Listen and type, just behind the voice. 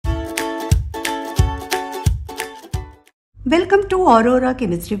Welcome to Aurora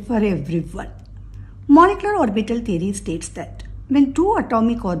Chemistry for everyone. Molecular orbital theory states that when two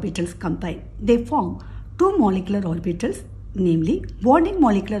atomic orbitals combine, they form two molecular orbitals, namely bonding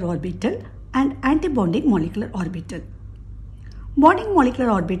molecular orbital and antibonding molecular orbital. Bonding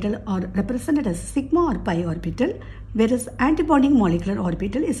molecular orbital are represented as sigma or pi orbital, whereas antibonding molecular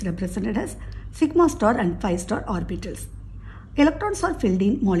orbital is represented as sigma star and pi star orbitals. Electrons are filled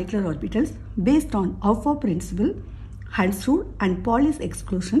in molecular orbitals based on Aufbau principle, Hund's rule and Pauli's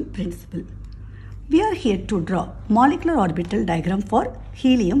exclusion principle. We are here to draw molecular orbital diagram for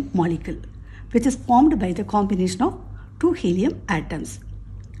helium molecule, which is formed by the combination of two helium atoms.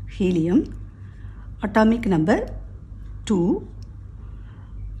 Helium, atomic number 2,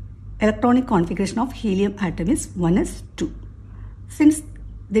 electronic configuration of helium atom is 1s2. Since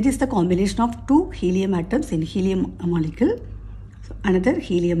there is the combination of two helium atoms in helium molecule, so another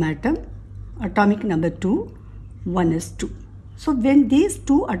helium atom, atomic number 2, 1s2. So when these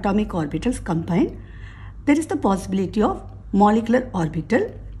two atomic orbitals combine, there is the possibility of molecular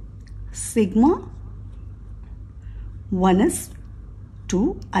orbital sigma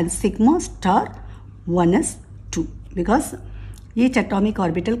 1s2 and sigma star 1s2, because each atomic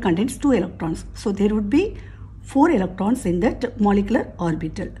orbital contains 2 electrons. So there would be 4 electrons in that molecular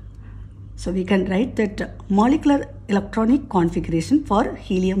orbital. So we can write that molecular electronic configuration for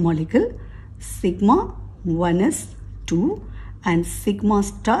helium molecule sigma 1s2 and sigma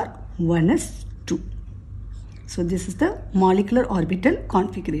star 1s2. So this is the molecular orbital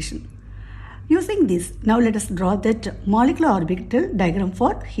configuration. Using this, now let us draw that molecular orbital diagram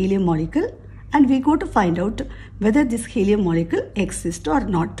for helium molecule, and we go to find out whether this helium molecule exists or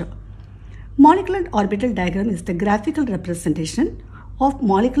not. Molecular orbital diagram is the graphical representation of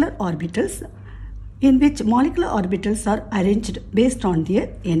molecular orbitals in which molecular orbitals are arranged based on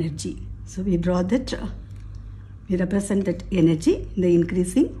their energy. So we draw that, we represent that energy in the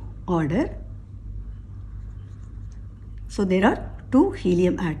increasing order. So there are two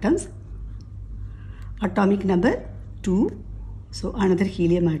helium atoms, atomic number 2, so another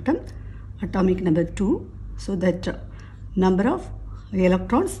helium atom, atomic number 2, so that number of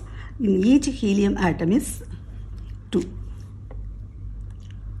electrons in each helium atom is 2.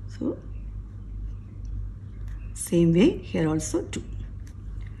 So same way here also 2.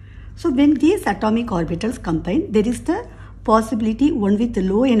 So when these atomic orbitals combine, there is the possibility one with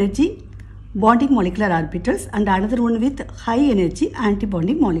low energy bonding molecular orbitals and another one with high energy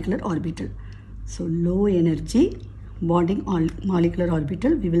antibonding molecular orbital. So low energy bonding molecular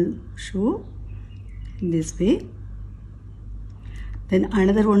orbital we will show in this way. Then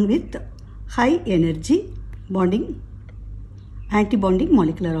another one with high energy bonding antibonding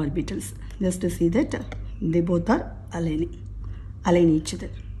molecular orbitals. Just to see that they both are align each other.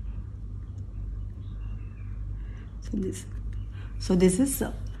 So this is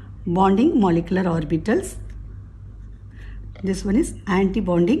bonding molecular orbitals. This one is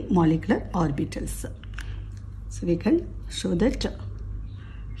antibonding molecular orbitals. So we can show that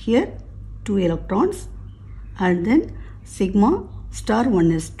here 2 electrons and then sigma star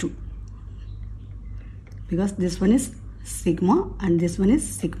 1s2, because this one is sigma and this one is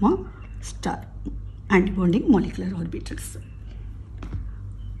sigma star, antibonding molecular orbitals.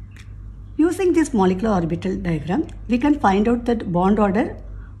 Using this molecular orbital diagram, we can find out that bond order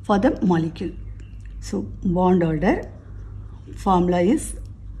for the molecule. So bond order formula is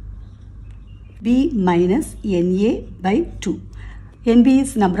B minus Na by 2. Nb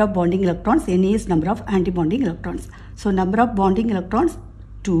is number of bonding electrons, Na is number of antibonding electrons. So number of bonding electrons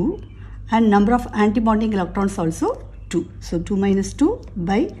 2 and number of antibonding electrons also 2. So 2 minus 2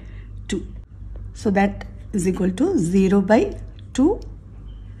 by 2. So that is equal to 0 by 2,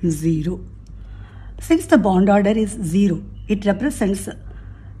 0. Since the bond order is 0, it represents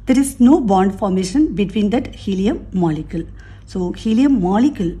there is no bond formation between that helium molecule. So helium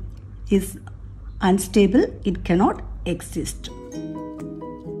molecule is unstable, it cannot exist.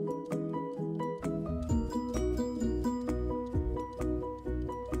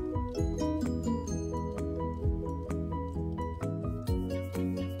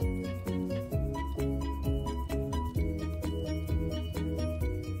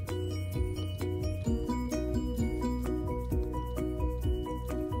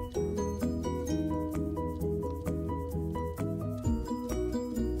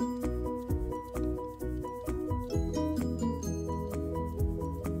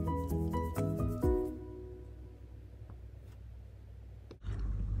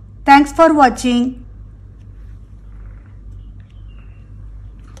 Thanks for watching.